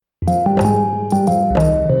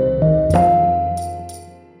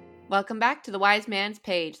Welcome back to The Wise Man's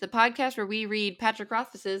Page, the podcast where we read Patrick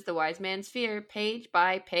Rothfuss's The Wise Man's Fear page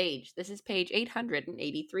by page. This is page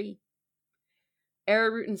 883.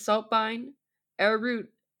 Arrowroot and saltbine. Arrowroot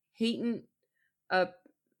hatin' a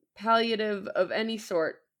palliative of any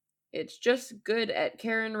sort. It's just good at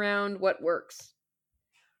carrying around what works.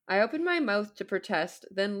 I opened my mouth to protest,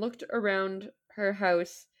 then looked around her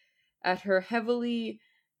house at her heavily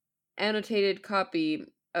annotated copy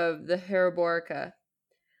of the Heroborica.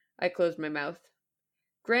 I closed my mouth.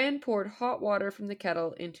 Gran poured hot water from the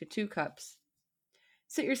kettle into 2 cups.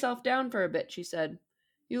 Sit yourself down for a bit, she said.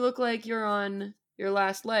 You look like you're on your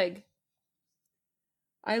last leg.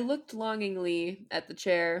 I looked longingly at the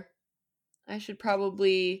chair. I should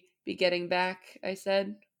probably be getting back, I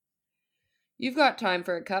said. You've got time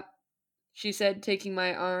for a cup, she said, taking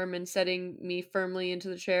my arm and setting me firmly into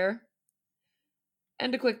the chair.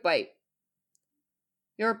 And a quick bite.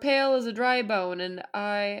 You're pale as a dry bone, and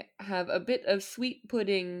I have a bit of sweet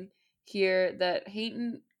pudding here that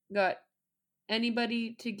hain't got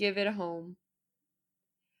anybody to give it a home.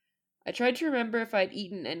 I tried to remember if I'd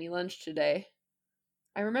eaten any lunch today.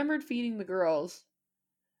 I remembered feeding the girls.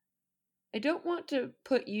 I don't want to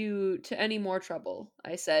put you to any more trouble,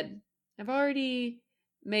 I said. I've already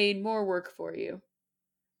made more work for you.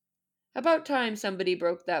 About time somebody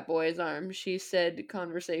broke that boy's arm, she said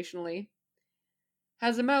conversationally.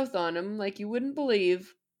 Has a mouth on him like you wouldn't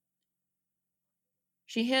believe.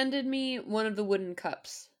 She handed me one of the wooden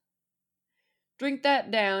cups. Drink that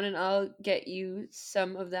down and I'll get you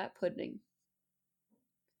some of that pudding.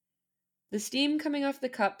 The steam coming off the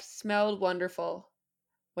cup smelled wonderful.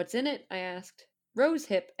 What's in it? I asked.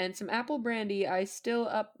 Rosehip and some apple brandy I still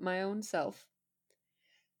up my own self.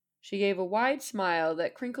 She gave a wide smile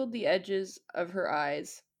that crinkled the edges of her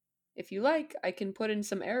eyes. If you like, I can put in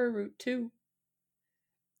some arrowroot too.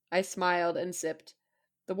 I smiled and sipped.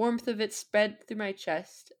 The warmth of it spread through my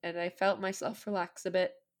chest, and I felt myself relax a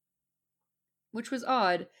bit. Which was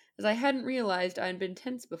odd, as I hadn't realized I'd been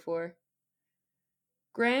tense before.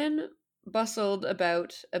 Gran bustled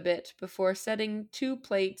about a bit before setting 2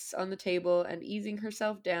 plates on the table and easing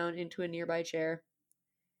herself down into a nearby chair.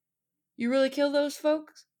 You really kill those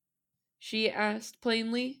folks? She asked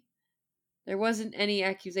plainly. There wasn't any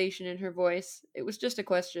accusation in her voice. It was just a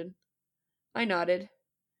question. I nodded.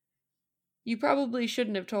 You probably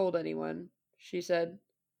shouldn't have told anyone, she said.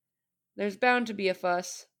 There's bound to be a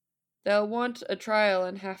fuss. They'll want a trial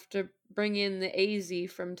and have to bring in the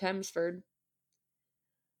AZ from Thamesford.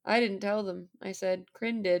 I didn't tell them, I said.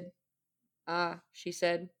 Kryn did. Ah, she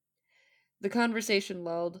said. The conversation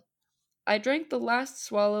lulled. I drank the last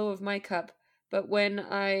swallow of my cup, but when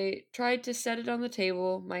I tried to set it on the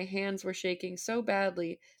table, my hands were shaking so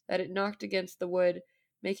badly that it knocked against the wood,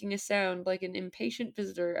 making a sound like an impatient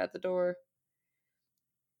visitor at the door.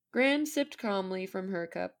 Gran sipped calmly from her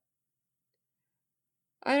cup.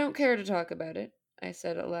 I don't care to talk about it, I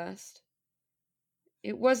said at last.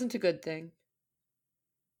 It wasn't a good thing.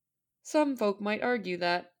 Some folk might argue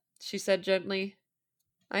that, she said gently.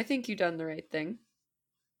 I think you done the right thing.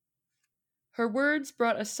 Her words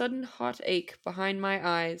brought a sudden hot ache behind my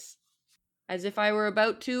eyes, as if I were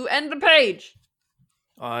about to end the page.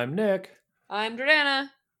 I'm Nick. I'm Jordana.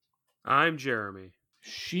 I'm Jeremy.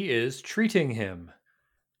 She is treating him.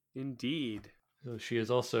 Indeed. So she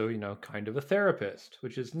is also, kind of a therapist,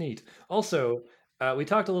 which is neat. Also, we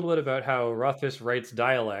talked a little bit about how Rothfuss writes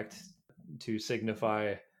dialect to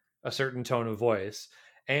signify a certain tone of voice.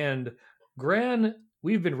 And Gran,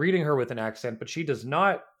 we've been reading her with an accent, but she does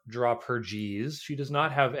not drop her G's. She does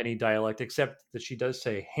not have any dialect, except that she does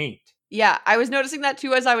say haint. Yeah, I was noticing that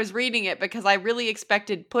too as I was reading it, because I really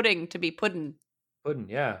expected pudding to be puddin'. Puddin',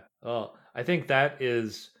 yeah. Well, I think that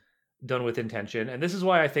is done with intention. And this is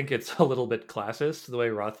why I think it's a little bit classist, the way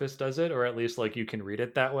Rothfuss does it, or at least you can read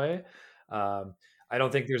it that way. I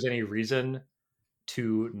don't think there's any reason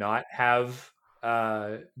to not have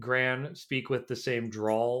Gran speak with the same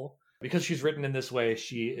drawl. Because she's written in this way,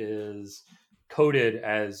 she is coded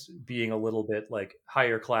as being a little bit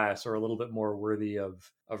higher class or a little bit more worthy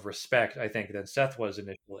of respect, I think, than Seth was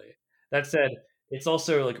initially. That said, it's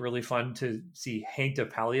also really fun to see haint a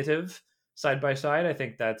palliative side by side. I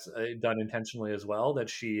think that's done intentionally as well, that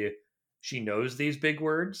she knows these big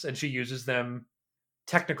words and she uses them,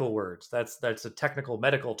 technical words. That's a technical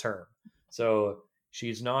medical term. So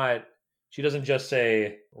she doesn't just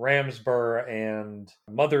say Ramsbur and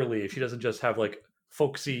Motherly. She doesn't just have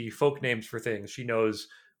folksy folk names for things. She knows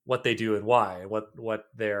what they do and why, what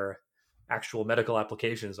their actual medical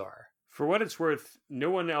applications are. For what it's worth, no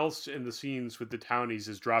one else in the scenes with the townies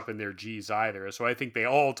is dropping their G's either, so I think they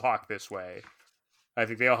all talk this way. I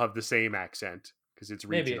think they all have the same accent, because it's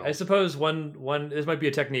Maybe. regional. I suppose one this might be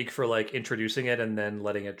a technique for like introducing it and then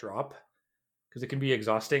letting it drop, because it can be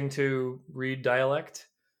exhausting to read dialect.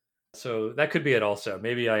 So that could be it also.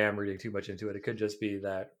 Maybe I am reading too much into it. It could just be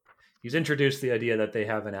that he's introduced the idea that they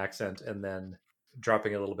have an accent and then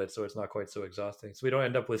dropping a little bit so it's not quite so exhausting. So we don't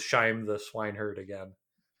end up with Scheim the swineherd again.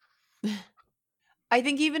 I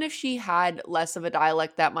think even if she had less of a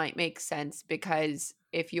dialect, that might make sense, because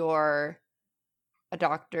if you're a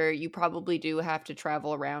doctor, you probably do have to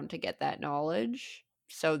travel around to get that knowledge.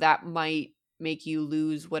 So that might make you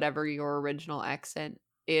lose whatever your original accent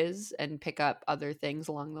is and pick up other things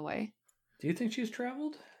along the way. Do you think she's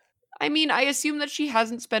traveled? I mean, I assume that she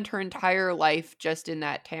hasn't spent her entire life just in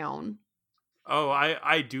that town. Oh,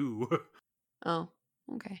 I do. Oh,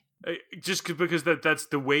 okay. Just because that's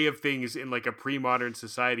the way of things in like a pre-modern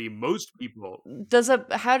society. Most people,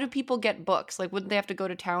 How do people get books? Like, wouldn't they have to go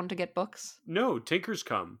to town to get books? no, tinkers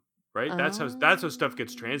come, right? That's how stuff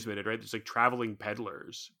gets Oh. transmitted, right? There's like traveling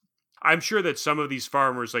peddlers. I'm sure that some of these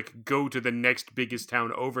farmers like go to the next biggest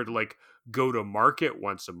town over to like go to market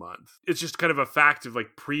once a month. It's just kind of a fact of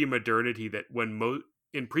like pre-modernity that when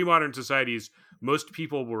in pre-modern societies, most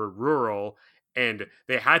people were rural and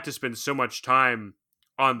they had to spend so much time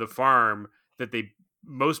on the farm that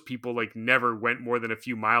most people like never went more than a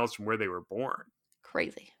few miles from where they were born.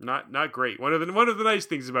 Crazy. Not great. One of the nice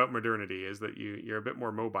things about modernity is that you're a bit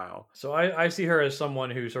more mobile. So I see her as someone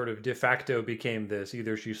who sort of de facto became this.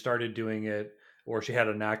 Either she started doing it, or she had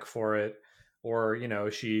a knack for it, or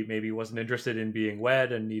she maybe wasn't interested in being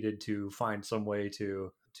wed and needed to find some way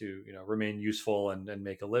to remain useful and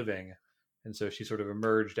make a living, and so she sort of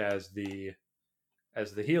emerged as the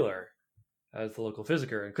healer, as the local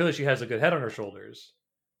physiker, and clearly she has a good head on her shoulders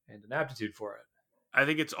and an aptitude for it. I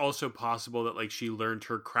think it's also possible that like she learned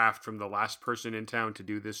her craft from the last person in town to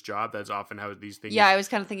do this job. That's often how these things. Yeah, I was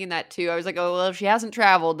kind of thinking that too. I was like, oh, well, if she hasn't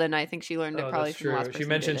traveled, then I think she learned it Oh, probably that's from the last true. person. She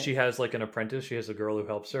mentioned she has like an apprentice. She has a girl who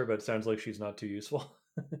helps her, but it sounds like she's not too useful.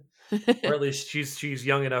 Or at least she's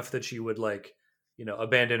young enough that she would like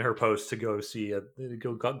abandon her post to go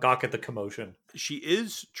go gawk at the commotion. She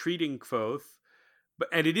is treating Kvothe,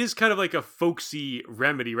 and it is kind of like a folksy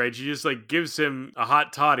remedy, right? She just like gives him a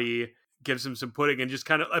hot toddy, gives him some pudding, and just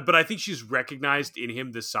kind of. But I think she's recognized in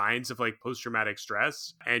him the signs of like post traumatic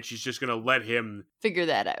stress, and she's just gonna let him figure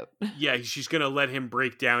that out. Yeah, she's gonna let him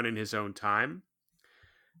break down in his own time.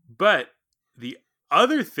 But the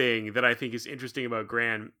other thing that I think is interesting about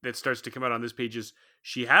Gran that starts to come out on this page is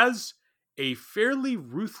she has a fairly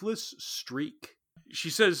ruthless streak. She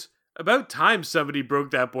says, "About time somebody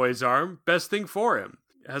broke that boy's arm. Best thing for him.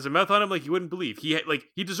 Has a mouth on him like you wouldn't believe.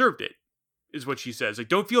 He deserved it," is what she says. Like,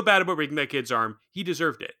 don't feel bad about breaking that kid's arm. He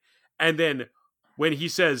deserved it. And then when he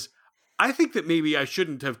says, "I think that maybe I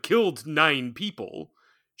shouldn't have killed 9 people,"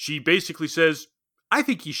 she basically says, "I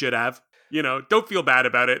think he should have. Don't feel bad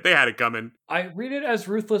about it. They had it coming." I read it as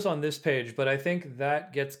ruthless on this page, but I think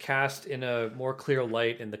that gets cast in a more clear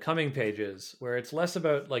light in the coming pages, where it's less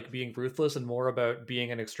about like being ruthless and more about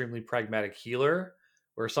being an extremely pragmatic healer,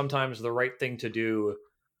 where sometimes the right thing to do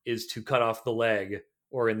is to cut off the leg,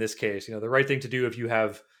 or in this case, the right thing to do if you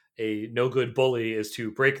have a no good bully is to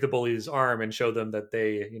break the bully's arm and show them that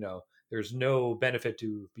there's no benefit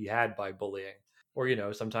to be had by bullying. Or,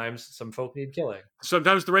 sometimes some folk need killing.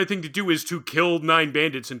 Sometimes the right thing to do is to kill 9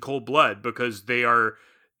 bandits in cold blood because they are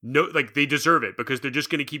they deserve it, because they're just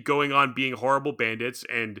going to keep going on being horrible bandits,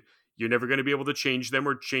 and you're never going to be able to change them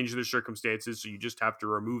or change their circumstances, so you just have to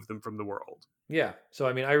remove them from the world. Yeah. So,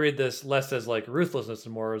 I mean, I read this less as like ruthlessness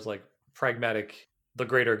and more as like pragmatic, the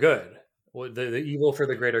greater good, the evil for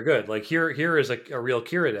the greater good. Like here is a real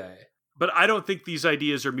Kiride. But I don't think these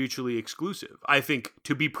ideas are mutually exclusive. I think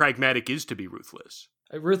to be pragmatic is to be ruthless.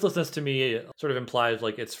 Ruthlessness to me sort of implies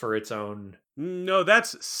like it's for its own. No,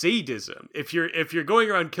 that's sadism. If you're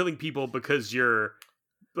going around killing people because you're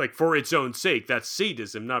like for its own sake, that's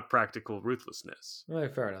sadism, not practical ruthlessness.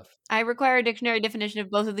 Fair enough. I require a dictionary definition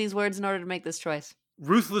of both of these words in order to make this choice.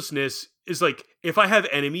 Ruthlessness is like, if I have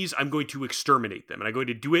enemies, I'm going to exterminate them, and I'm going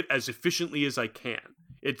to do it as efficiently as I can.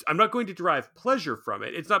 I'm not going to derive pleasure from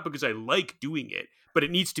it. It's not because I like doing it, but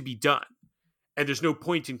it needs to be done. And there's no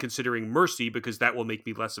point in considering mercy because that will make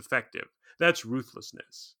me less effective. That's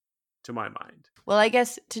ruthlessness, to my mind. Well, I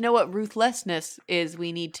guess to know what ruthlessness is,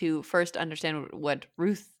 we need to first understand what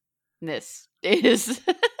ruthness is.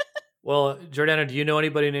 Well, Jordana, do you know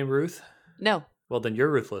anybody named Ruth? No. Well, then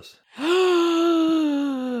you're ruthless.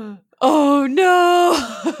 Oh,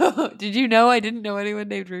 no! Did you know I didn't know anyone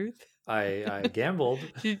named Ruth? I gambled.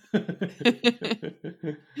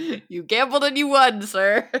 You gambled and you won,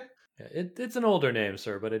 sir. It's an older name,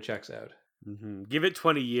 sir, but it checks out. Give it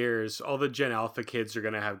 20 years. All the Gen Alpha kids are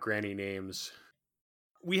going to have granny names.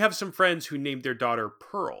 We have some friends who named their daughter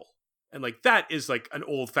Pearl. And like that is like an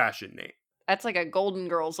old-fashioned name. That's like a Golden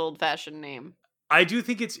Girls old-fashioned name. I do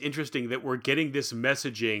think it's interesting that we're getting this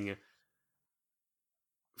messaging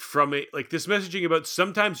from it, like this messaging about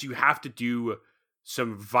sometimes you have to do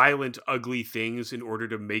some violent, ugly things in order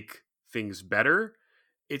to make things better.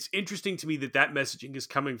 It's interesting to me that that messaging is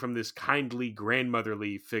coming from this kindly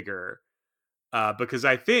grandmotherly figure, because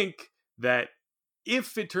I think that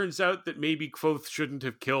if it turns out that maybe Kvothe shouldn't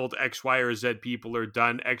have killed X, Y, or Z people or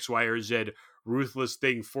done X, Y, or Z ruthless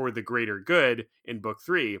thing for the greater good in book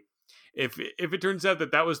 3, if it turns out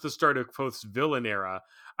that that was the start of Kvothe's villain era,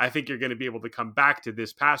 I think you're going to be able to come back to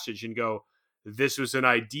this passage and go, this was an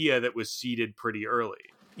idea that was seeded pretty early.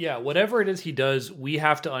 Yeah, whatever it is he does, we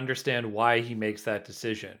have to understand why he makes that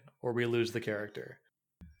decision, or we lose the character.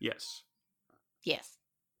 Yes. Yes.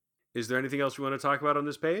 Is there anything else we want to talk about on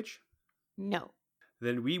this page? No.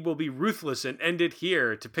 Then we will be ruthless and end it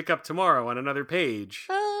here to pick up tomorrow on another page.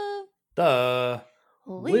 The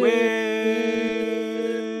Win.